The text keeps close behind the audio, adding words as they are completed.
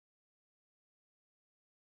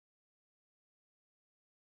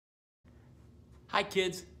Hi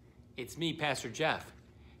kids, it's me, Pastor Jeff.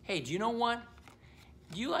 Hey, do you know what?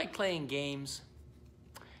 Do you like playing games?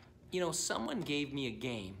 You know, someone gave me a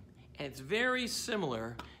game, and it's very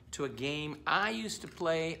similar to a game I used to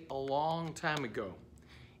play a long time ago.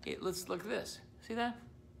 Let's look at this. See that?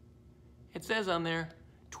 It says on there,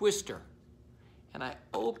 Twister. And I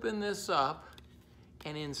open this up,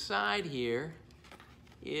 and inside here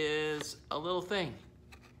is a little thing,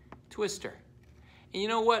 Twister. And you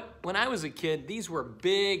know what? When I was a kid, these were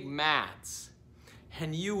big mats.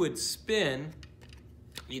 And you would spin,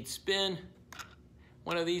 you'd spin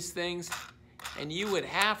one of these things, and you would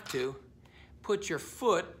have to put your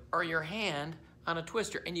foot or your hand on a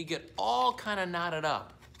twister, and you get all kind of knotted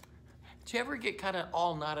up. Did you ever get kind of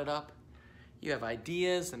all knotted up? You have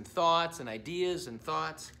ideas and thoughts and ideas and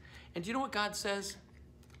thoughts. And do you know what God says?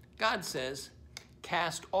 God says,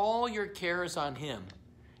 cast all your cares on him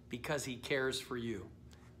because he cares for you.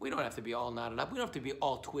 We don't have to be all knotted up. We don't have to be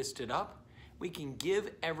all twisted up. We can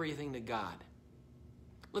give everything to God.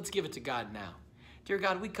 Let's give it to God now. Dear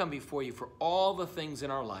God, we come before you for all the things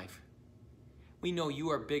in our life. We know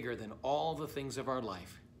you are bigger than all the things of our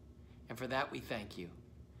life. And for that, we thank you.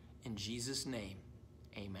 In Jesus' name,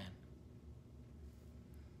 amen.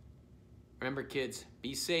 Remember, kids,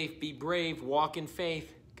 be safe, be brave, walk in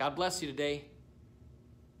faith. God bless you today.